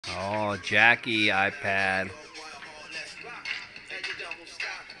Oh, Jackie iPad.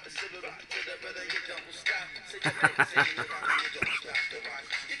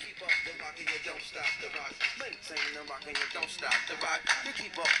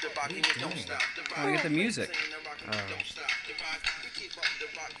 What are you doing? Oh, I get the music. Oh.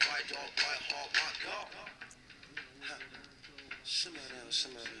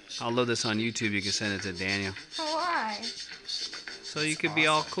 I'll load this on YouTube. You can send it to Daniel. Why? So you It's could be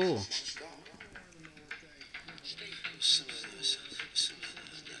all awesome. cool.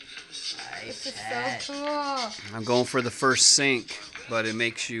 This is iPad. so cool. I'm going for the first sync, but it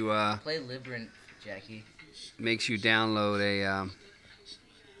makes you Play Labyrinth, Jackie. download a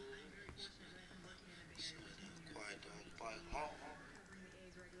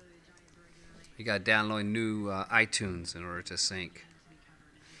you got to download new iTunes in order to sync.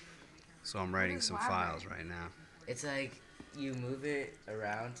 So I'm writing is some Labyrinth? files right now. It's like you move it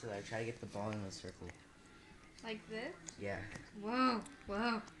around to like try to get the ball in a circle. Like this? Yeah. Whoa,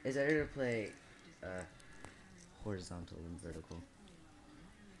 whoa. It's better to play horizontal than vertical.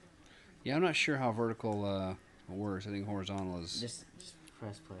 Yeah, I'm not sure how vertical works. I think horizontal is Just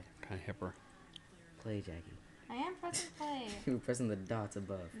press play. kind of hipper. Play, Jackie. I am pressing play. You were pressing the dots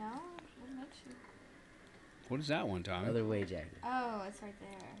above. No? What makes you? What is that one, Tommy? Other way, Jackie. Oh, it's right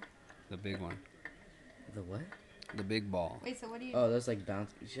there. The big one. The what? The big ball. Wait, so what do you Oh, those like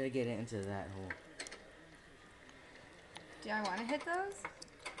bounce. You should get it into that hole. do? I want to hit those?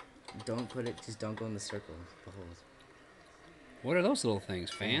 Don't put it. Just don't go in the circle. The holes. What are those little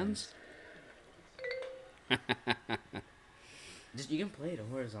things? Fans? Just you can play it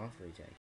horizontally, Jackie.